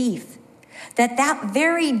repentant thief that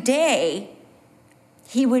very day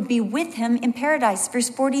he would be with him in paradise. Verse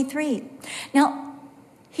 43. Now,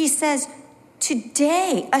 he says,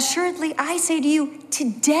 today, assuredly I say to you,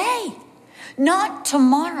 today, not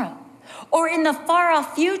tomorrow or in the far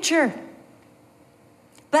off future,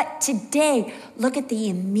 but today. Look at the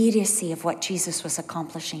immediacy of what Jesus was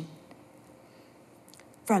accomplishing.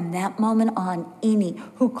 From that moment on, any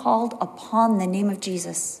who called upon the name of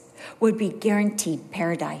Jesus would be guaranteed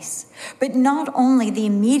paradise. But not only the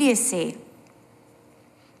immediacy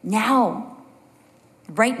now,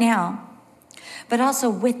 right now, but also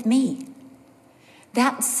with me.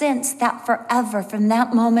 That sense that forever, from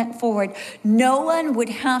that moment forward, no one would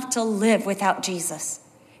have to live without Jesus.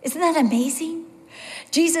 Isn't that amazing?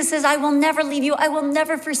 Jesus says, I will never leave you. I will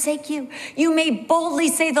never forsake you. You may boldly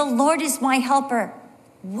say, the Lord is my helper.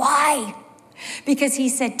 Why? Because he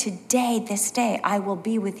said, today, this day, I will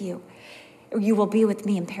be with you. You will be with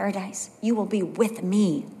me in paradise. You will be with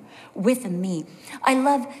me. With me. I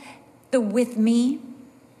love the with me.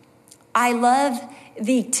 I love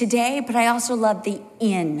the today, but I also love the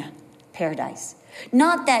in paradise.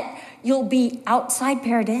 Not that you'll be outside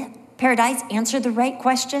paradise, answer the right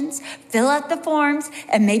questions, fill out the forms,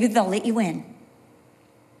 and maybe they'll let you in.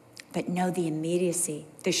 But know the immediacy,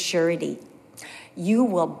 the surety. You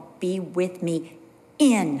will be with me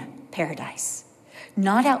in paradise,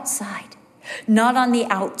 not outside, not on the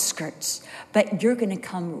outskirts, but you're going to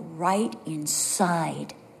come right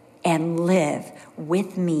inside and live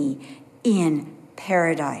with me in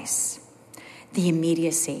paradise. The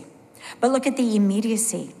immediacy. But look at the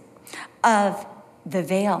immediacy of the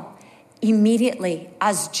veil. Immediately,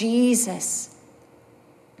 as Jesus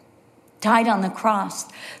died on the cross,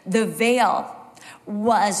 the veil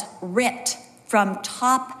was ripped from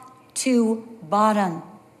top to bottom.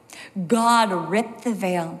 God ripped the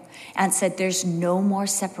veil and said, there's no more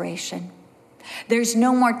separation. There's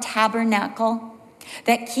no more tabernacle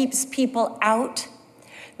that keeps people out.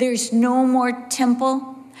 There's no more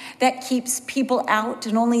temple that keeps people out,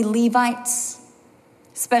 and only Levites,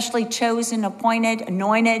 specially chosen, appointed,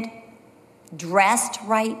 anointed, dressed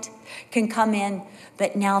right, can come in.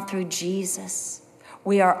 But now through Jesus,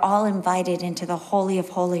 we are all invited into the Holy of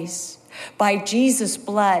Holies. By Jesus'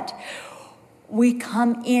 blood, we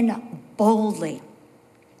come in boldly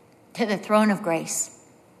to the throne of grace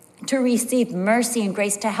to receive mercy and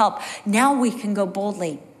grace to help. Now we can go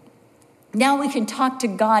boldly. Now we can talk to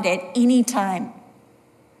God at any time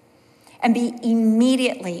and be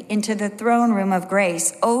immediately into the throne room of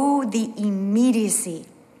grace. Oh, the immediacy.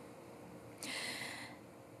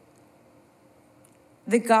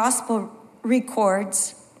 The gospel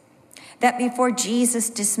records that before Jesus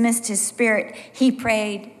dismissed his spirit, he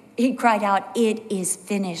cried out, it is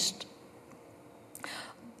finished.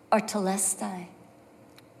 Artelestai,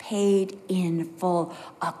 paid in full,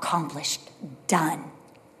 accomplished, done.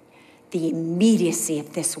 The immediacy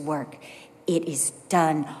of this work, it is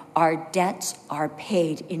done. Our debts are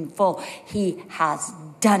paid in full. He has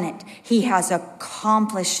done it. He has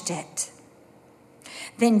accomplished it.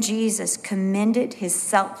 Then Jesus commended his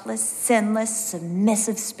selfless, sinless,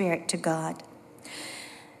 submissive spirit to God.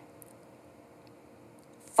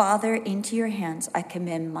 Father, into your hands I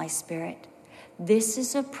commend my spirit. This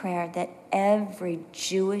is a prayer that every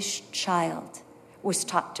Jewish child was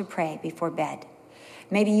taught to pray before bed.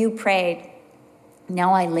 Maybe you prayed,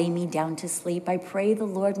 now I lay me down to sleep. I pray the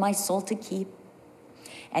Lord my soul to keep.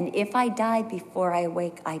 And if I die before I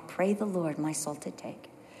awake, I pray the Lord my soul to take.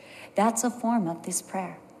 That's a form of this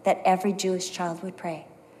prayer that every Jewish child would pray.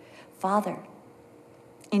 Father,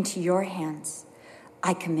 into your hands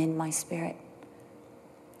I commend my spirit.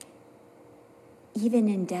 Even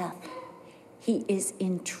in death, he is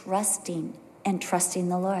entrusting and trusting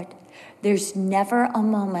the Lord. There's never a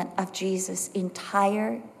moment of Jesus'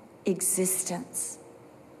 entire existence,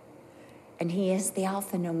 and he is the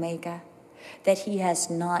Alpha and Omega, that he has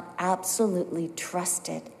not absolutely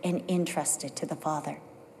trusted and entrusted to the Father.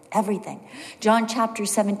 Everything. John chapter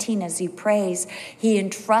 17, as he prays, he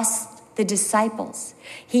entrusts the disciples.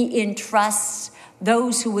 He entrusts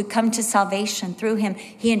those who would come to salvation through him.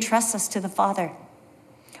 He entrusts us to the Father.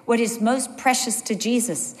 What is most precious to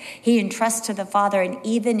Jesus, he entrusts to the Father, and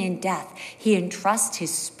even in death, he entrusts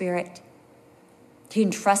his spirit. He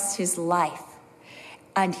entrusts his life,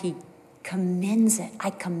 and he commends it. I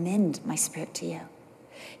commend my spirit to you.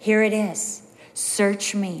 Here it is.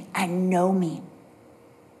 Search me and know me.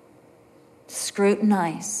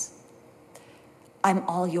 Scrutinize. I'm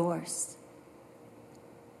all yours.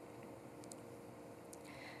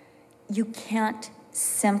 You can't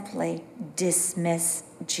simply dismiss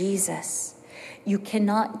Jesus. You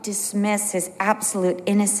cannot dismiss his absolute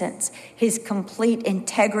innocence, his complete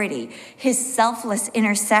integrity, his selfless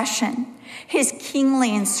intercession, his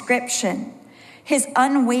kingly inscription, his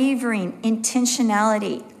unwavering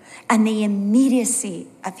intentionality, and the immediacy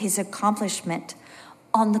of his accomplishment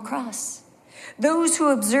on the cross. Those who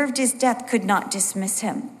observed his death could not dismiss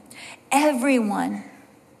him. Everyone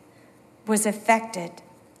was affected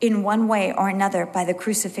in one way or another by the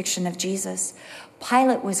crucifixion of Jesus.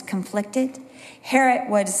 Pilate was conflicted. Herod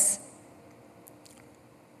was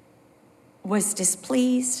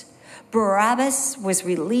displeased. Barabbas was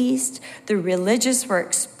released. The religious were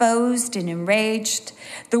exposed and enraged.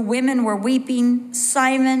 The women were weeping.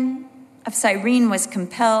 Simon of Cyrene was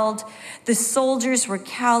compelled. The soldiers were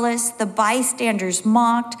callous. The bystanders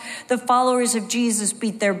mocked. The followers of Jesus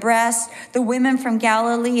beat their breasts. The women from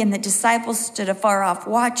Galilee and the disciples stood afar off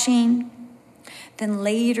watching. Then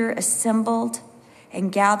later assembled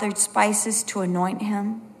and gathered spices to anoint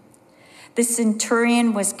him. The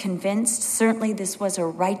centurion was convinced, certainly this was a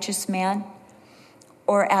righteous man,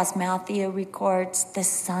 or as Matthew records, the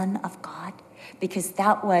Son of God, because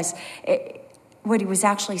that was, what he was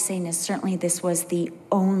actually saying is certainly this was the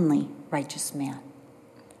only righteous man.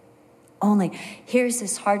 Only. Here's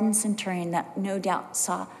this hardened centurion that no doubt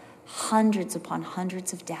saw hundreds upon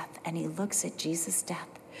hundreds of death, and he looks at Jesus' death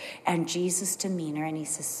and Jesus' demeanor, and he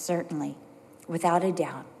says, certainly, without a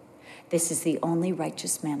doubt, this is the only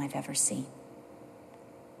righteous man I've ever seen.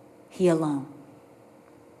 He alone,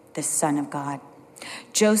 the Son of God.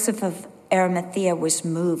 Joseph of Arimathea was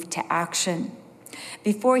moved to action.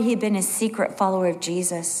 Before he had been a secret follower of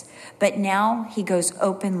Jesus, but now he goes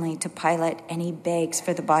openly to Pilate and he begs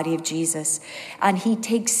for the body of Jesus. And he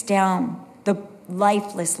takes down the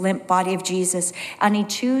lifeless, limp body of Jesus, and he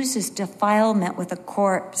chooses defilement with a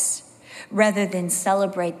corpse rather than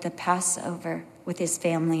celebrate the Passover with his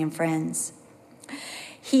family and friends.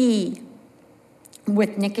 He,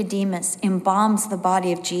 with Nicodemus, embalms the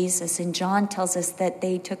body of Jesus, and John tells us that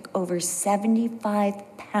they took over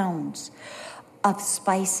 75 pounds of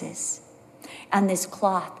spices and this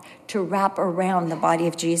cloth to wrap around the body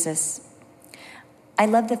of Jesus. I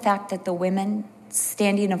love the fact that the women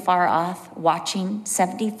standing afar off, watching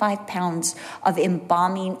 75 pounds of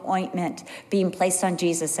embalming ointment being placed on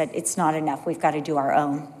Jesus, said, it's not enough. We've got to do our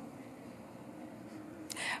own.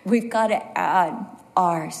 We've got to add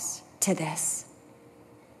ours to this.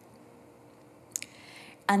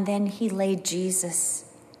 And then he laid Jesus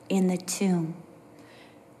in the tomb,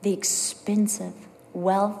 the expensive,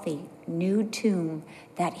 wealthy, new tomb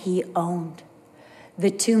that he owned. The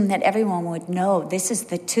tomb that everyone would know. This is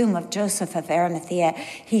the tomb of Joseph of Arimathea.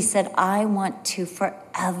 He said, I want to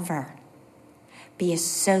forever be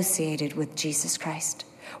associated with Jesus Christ.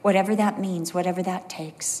 Whatever that means, whatever that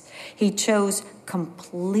takes. He chose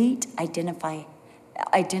complete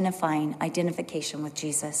identification with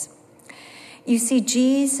Jesus. You see,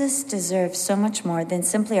 Jesus deserves so much more than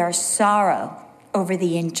simply our sorrow over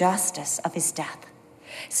the injustice of his death.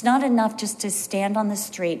 It's not enough just to stand on the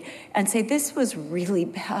street and say, this was really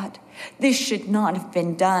bad. This should not have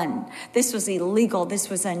been done. This was illegal. This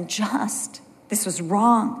was unjust. This was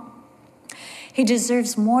wrong. He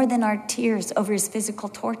deserves more than our tears over his physical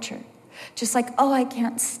torture. Just like, oh, I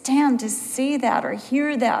can't stand to see that or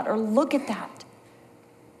hear that or look at that.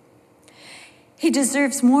 He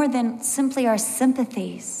deserves more than simply our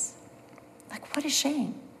sympathies. Like, what a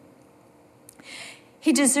shame.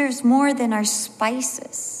 He deserves more than our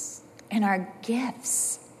spices and our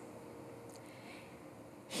gifts.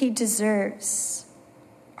 He deserves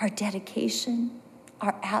our dedication,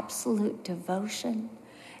 our absolute devotion,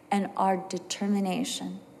 and our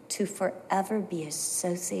determination to forever be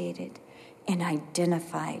associated and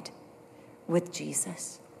identified with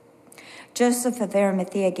Jesus. Joseph of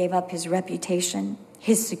Arimathea gave up his reputation,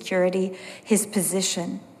 his security, his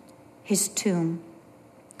position, his tomb,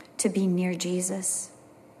 to be near Jesus.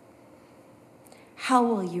 How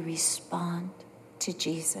will you respond to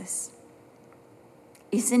Jesus?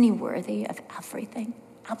 Isn't he worthy of everything?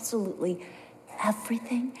 Absolutely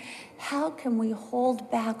everything. How can we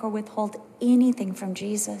hold back or withhold anything from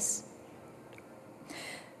Jesus,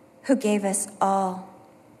 who gave us all?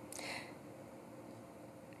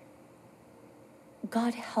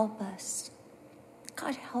 God help us.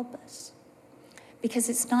 God help us. Because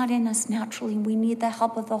it's not in us naturally. We need the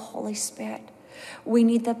help of the Holy Spirit. We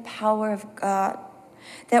need the power of God,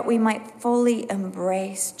 that we might fully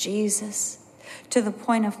embrace Jesus to the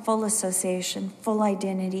point of full association, full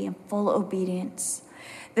identity, and full obedience.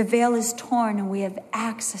 The veil is torn and we have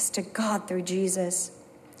access to God through Jesus.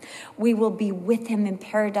 We will be with him in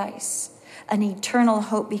paradise, an eternal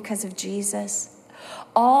hope because of Jesus.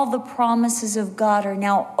 All the promises of God are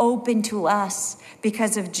now open to us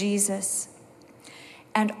because of Jesus.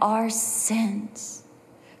 And our sins,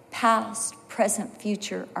 past, present,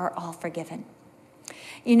 future, are all forgiven.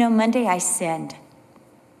 You know, Monday I sinned.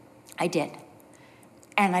 I did.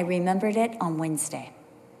 And I remembered it on Wednesday.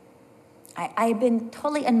 I've been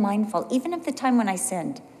totally unmindful, even of the time when I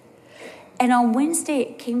sinned. And on Wednesday,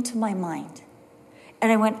 it came to my mind.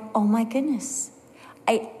 And I went, oh my goodness.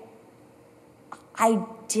 I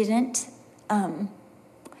didn't, how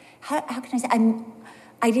can I say,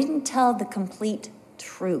 I didn't tell the complete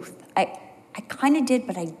truth. I kind of did,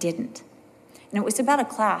 but I didn't. And it was about a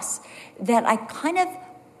class that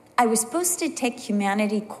I was supposed to take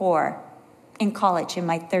humanity core in college, in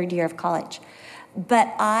my third year of college.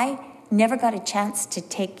 But I never got a chance to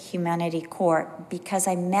take humanity core because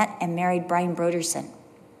I met and married Brian Broderson.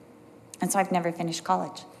 And so I've never finished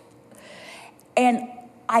college. And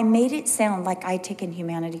I made it sound like I'd taken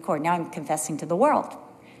humanity core. Now I'm confessing to the world.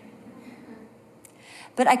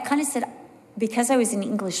 But I kind of said, because I was an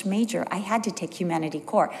English major, I had to take humanity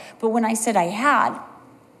core. But when I said I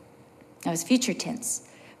was future tense.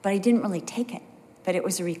 But I didn't really take it. But it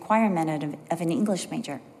was a requirement of an English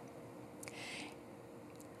major.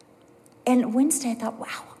 And Wednesday I thought,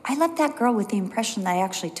 wow, I left that girl with the impression that I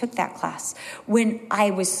actually took that class when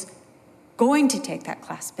I was going to take that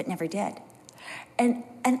class, but never did. And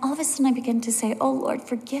all of a sudden I began to say, oh Lord,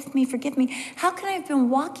 forgive me. How can I have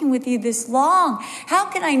been walking with you this long? How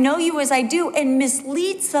can I know you as I do and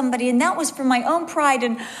mislead somebody? And that was for my own pride.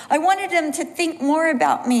 And I wanted them to think more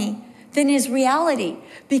about me than is reality.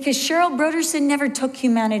 Because Cheryl Broderson never took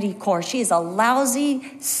humanity core. She is a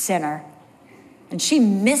lousy sinner. And she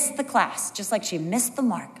missed the class, just like she missed the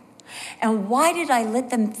mark. And why did I let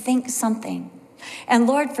them think something? And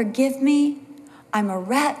Lord, forgive me. I'm a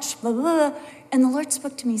wretch, blah, blah, blah. And the Lord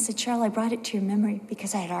spoke to me. He said, Cheryl, I brought it to your memory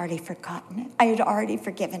because I had already forgotten it. I had already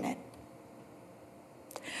forgiven it.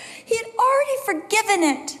 He had already forgiven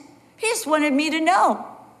it. He just wanted me to know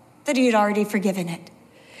that he had already forgiven it.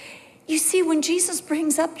 You see, when Jesus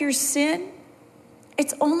brings up your sin,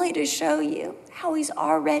 it's only to show you how he's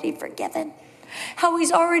already forgiven, how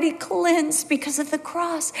he's already cleansed because of the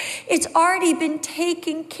cross. It's already been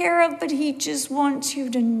taken care of, but he just wants you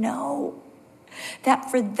to know that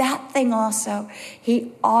for that thing also,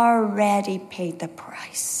 he already paid the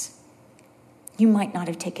price. You might not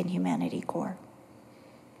have taken humanity core,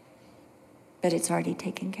 but it's already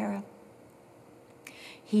taken care of.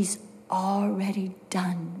 He's already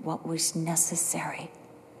done what was necessary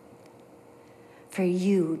for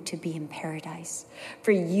you to be in paradise,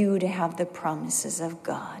 for you to have the promises of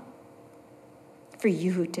God, for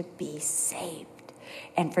you to be saved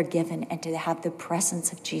and forgiven and to have the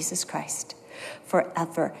presence of Jesus Christ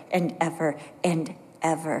forever and ever and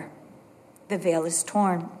ever. The veil is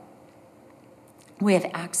torn. We have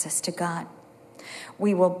access to God.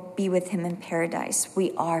 We will be with him in paradise.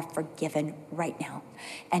 We are forgiven right now.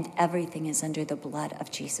 And everything is under the blood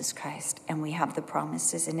of Jesus Christ. And we have the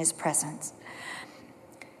promises in his presence.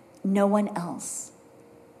 No one else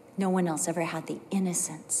ever had the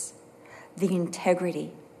innocence, the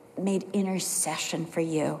integrity, made intercession for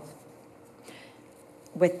you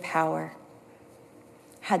with power,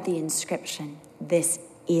 had the inscription, "This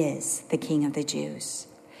is the King of the Jews,"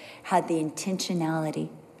 had the intentionality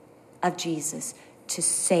of Jesus to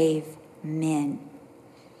save men,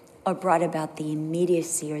 or brought about the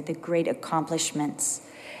immediacy or the great accomplishments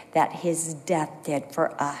that his death did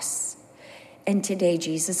for us. And today,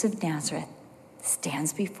 Jesus of Nazareth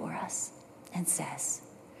stands before us and says,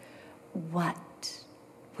 what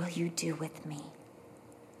will you do with me?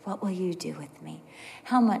 What will you do with me?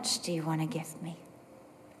 How much do you want to give me?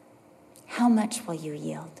 How much will you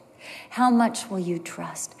yield? How much will you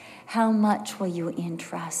trust? How much will you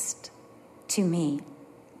entrust to me?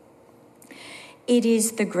 It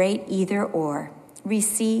is the great either or.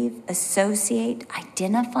 Receive, associate,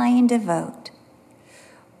 identify, and devote,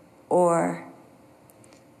 or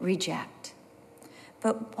reject.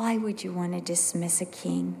 But why would you want to dismiss a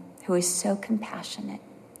king who is so compassionate,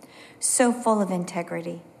 so full of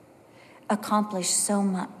integrity, accomplished so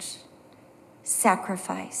much,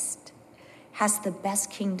 sacrificed, has the best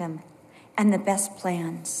kingdom and the best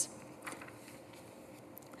plans,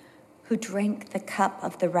 who drank the cup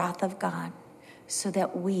of the wrath of God so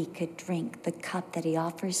that we could drink the cup that he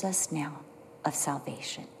offers us now of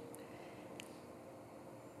salvation?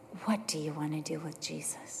 What do you want to do with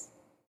Jesus?